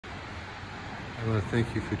I want to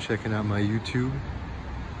thank you for checking out my YouTube,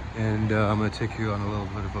 and I'm going to take you on a little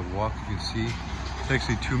bit of a walk. You can see it's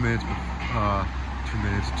actually 2 minutes,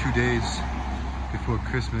 2 days before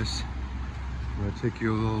Christmas. I'm going to take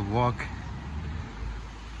you a little walk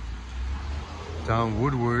down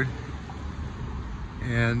Woodward,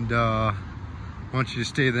 and I want you to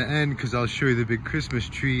stay to the end because I'll show you the big Christmas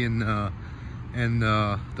tree and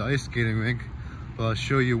the ice skating rink. But I'll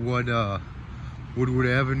show you what Woodward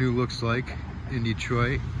Avenue looks like in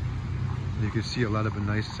Detroit. You can see a lot of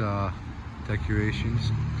nice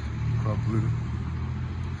decorations called blue.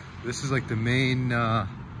 This is like the main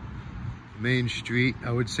street,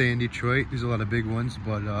 I would say, in Detroit. There's a lot of big ones,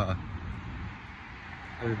 but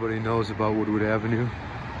everybody knows about Woodward Avenue.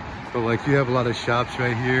 But like, you have a lot of shops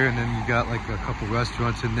right here, and then you got like a couple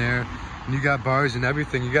restaurants in there, and you got bars and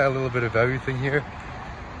everything. You got a little bit of everything here.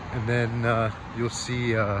 And then you'll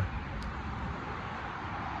see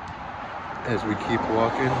as we keep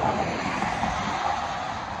walking.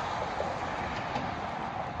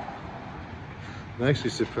 I'm actually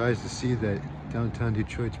surprised to see that downtown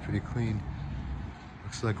Detroit's pretty clean.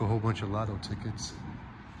 Looks like a whole bunch of lotto tickets.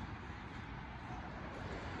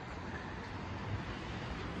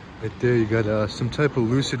 Right there you got some type of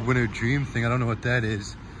lucid winter dream thing. I don't know what that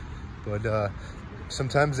is, but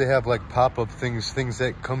sometimes they have like pop-up things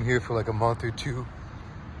that come here for like a month or two,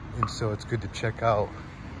 and so it's good to check out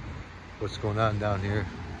what's going on down here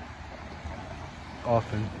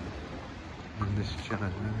often in this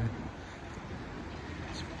channel.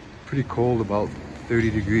 It's pretty cold, about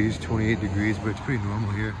 30 degrees, 28 degrees, but it's pretty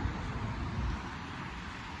normal here.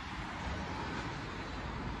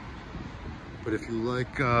 But if you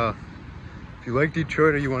like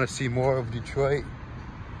Detroit, or you want to see more of Detroit,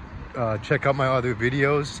 check out my other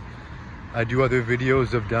videos. I do other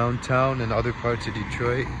videos of downtown and other parts of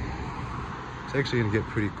Detroit. It's actually gonna get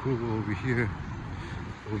pretty cool over here.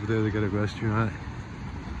 Over there they got a restaurant.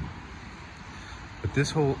 But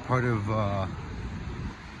this whole part of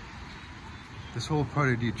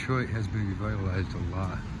Detroit has been revitalized a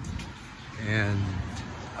lot, and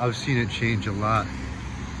I've seen it change a lot.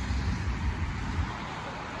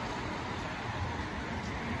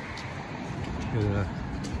 Got a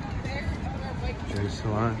hair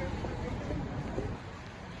salon.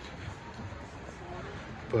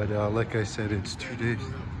 But like I said, it's 2 days.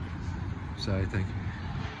 Sorry, thank you.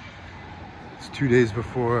 It's 2 days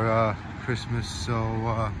before Christmas, so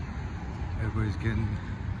everybody's getting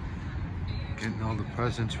all the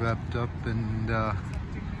presents wrapped up, and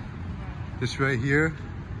this right here,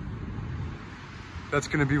 that's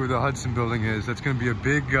gonna be where the Hudson building is. That's gonna be a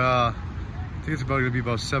big, I think it's gonna be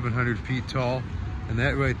about 700 feet tall. And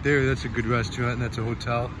that right there, that's a good restaurant, and that's a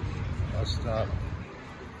hotel. I'll stop.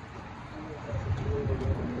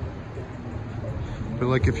 But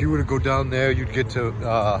like, if you were to go down there, you'd get to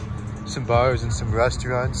some bars and some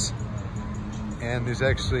restaurants. And there's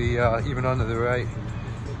actually even on to the right.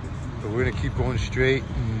 But we're gonna keep going straight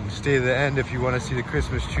and stay to the end if you want to see the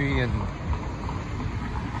Christmas tree and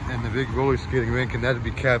the big roller skating rink, and that'd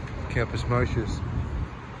be Campus Martius.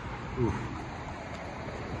 Ooh.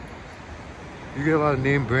 You get a lot of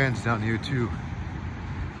name brands down here too.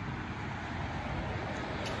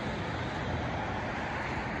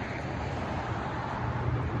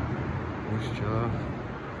 Nice job.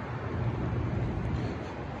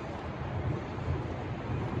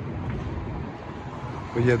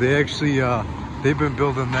 But yeah, they actually they've been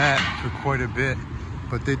building that for quite a bit,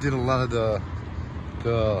 but they did a lot of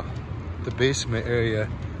the basement area.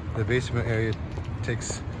 The basement area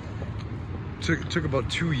took about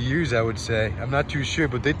 2 years, I would say. I'm not too sure,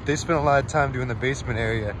 but they spent a lot of time doing the basement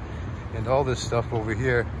area and all this stuff over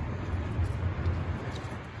here.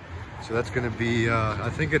 So that's gonna be,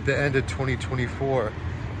 I think at the end of 2024,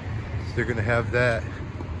 they're gonna have that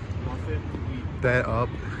up.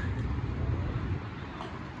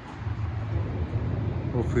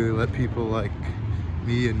 Hopefully they let people like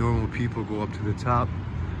me and normal people go up to the top.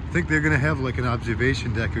 I think they're gonna have like an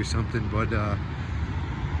observation deck or something, but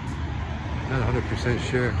not 100%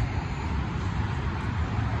 sure.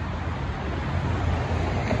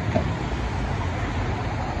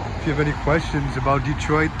 If you have any questions about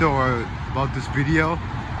Detroit though, or about this video,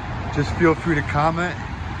 just feel free to comment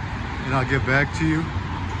and I'll get back to you.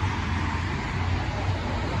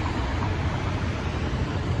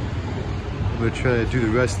 I'm gonna try to do the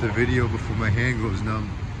rest of the video before my hand goes numb.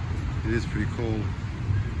 It is pretty cold.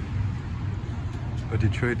 But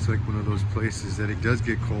Detroit's like one of those places that it does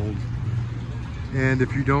get cold. And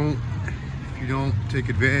if you don't take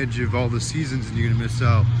advantage of all the seasons, then you're gonna miss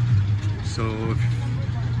out. So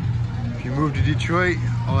if you move to Detroit,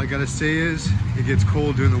 all I gotta say is it gets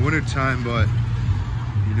cold during the winter time, but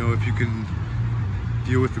You know, if you can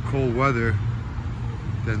deal with the cold weather,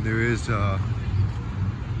 then there is a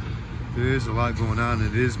lot going on.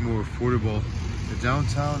 It is more affordable. The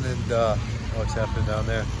downtown and what's happening down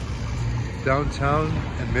there? Downtown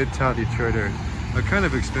and Midtown Detroit are kind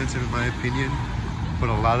of expensive in my opinion, but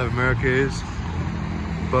a lot of America is.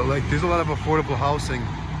 But like, there's a lot of affordable housing,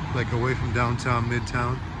 like away from downtown,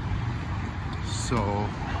 Midtown. So,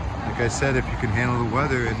 like I said, if you can handle the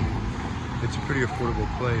weather, and it's a pretty affordable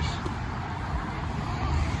place.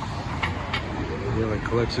 Yeah, like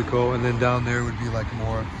Calexico, and then down there would be like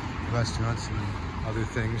more restaurants and other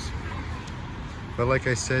things. But like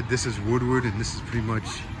I said, this is Woodward, and this is pretty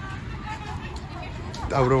much,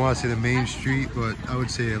 I wouldn't want to say the main street, but I would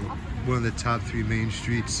say one of the top 3 main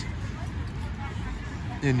streets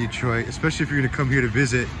in Detroit. Especially if you're gonna come here to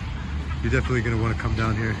visit, you're definitely gonna want to come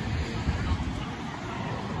down here.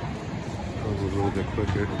 Go a little bit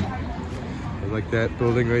quicker. I like that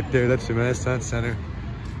building right there. That's the Renaissance Center.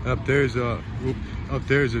 Up there's a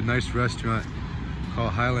nice restaurant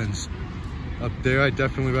called Highlands. Up there, I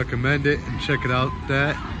definitely recommend it, and check it out.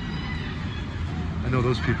 That, I know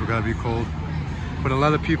those people gotta be cold, but a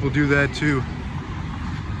lot of people do that too.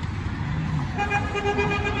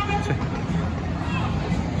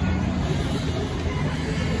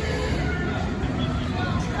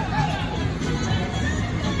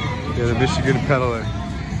 Yeah, the Michigan Peddler.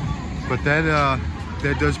 But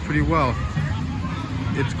that does pretty well.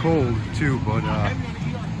 It's cold too, but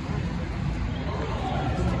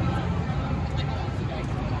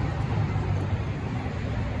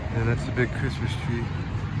and that's the big Christmas tree.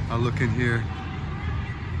 I'll look in here.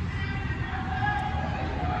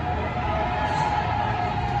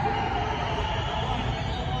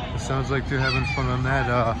 It sounds like they're having fun on that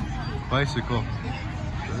bicycle.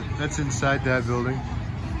 That's inside that building.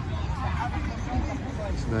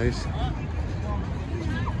 It's nice.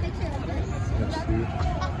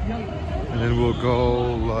 And then we'll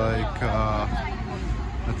go like, I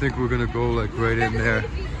think we're gonna go like right in there.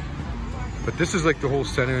 But this is like the whole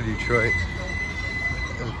center of Detroit.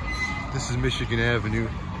 This is Michigan Avenue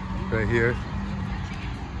right here.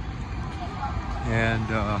 And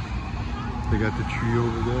they got the tree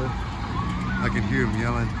over there. I can hear them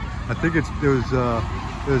yelling. I think it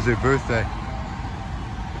was their birthday.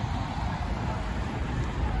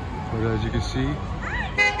 But as you can see,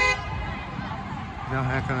 now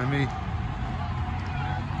hacking on me.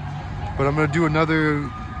 But I'm gonna do another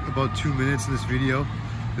about 2 minutes in this video.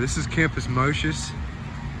 This is Campus Martius.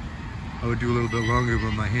 I would do a little bit longer,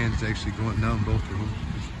 but my hand's actually going down both of them.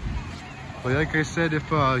 But like I said, if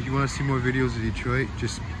you want to see more videos of Detroit,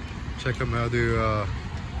 just check out my other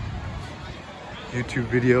YouTube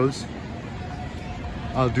videos.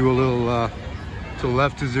 I'll do a little, to the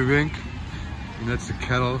left is the rink, and that's the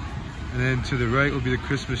kettle. And then to the right will be the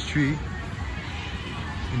Christmas tree.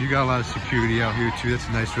 And you got a lot of security out here too. That's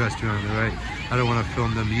a nice restaurant on the right. I don't want to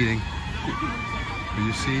film them eating. But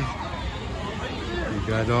you see, you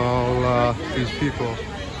got all these people.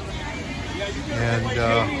 And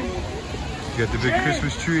you got the big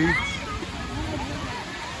Christmas tree.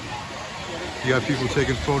 You got people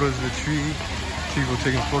taking photos of the tree. People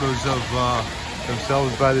taking photos of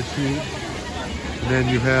themselves by the tree. And then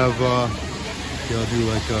you have, I'll do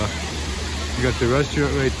like, you got the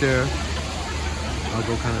restaurant right there. I'll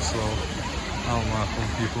go kind of slow. I don't want to film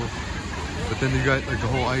people. But then you got like the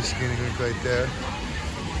whole ice skating rink right there.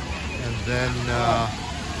 And then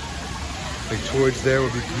like towards there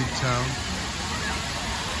will be Greektown.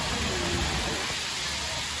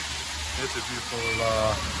 It's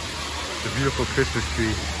a beautiful Christmas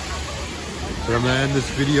tree. But I'm gonna end this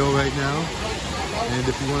video right now. And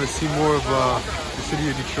if you want to see more of the city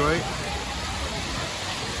of Detroit,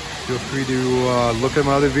 feel free to look at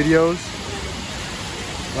my other videos.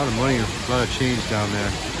 A lot of money, a lot of change down there.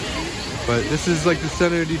 But this is like the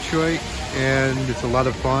center of Detroit, and it's a lot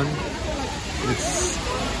of fun. It's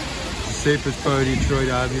the safest part of Detroit,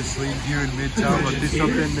 obviously. Here in Midtown, but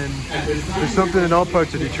there's something in all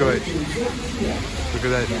parts of Detroit. Look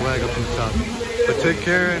at that flag up in the top. But take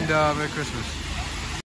care, and Merry Christmas.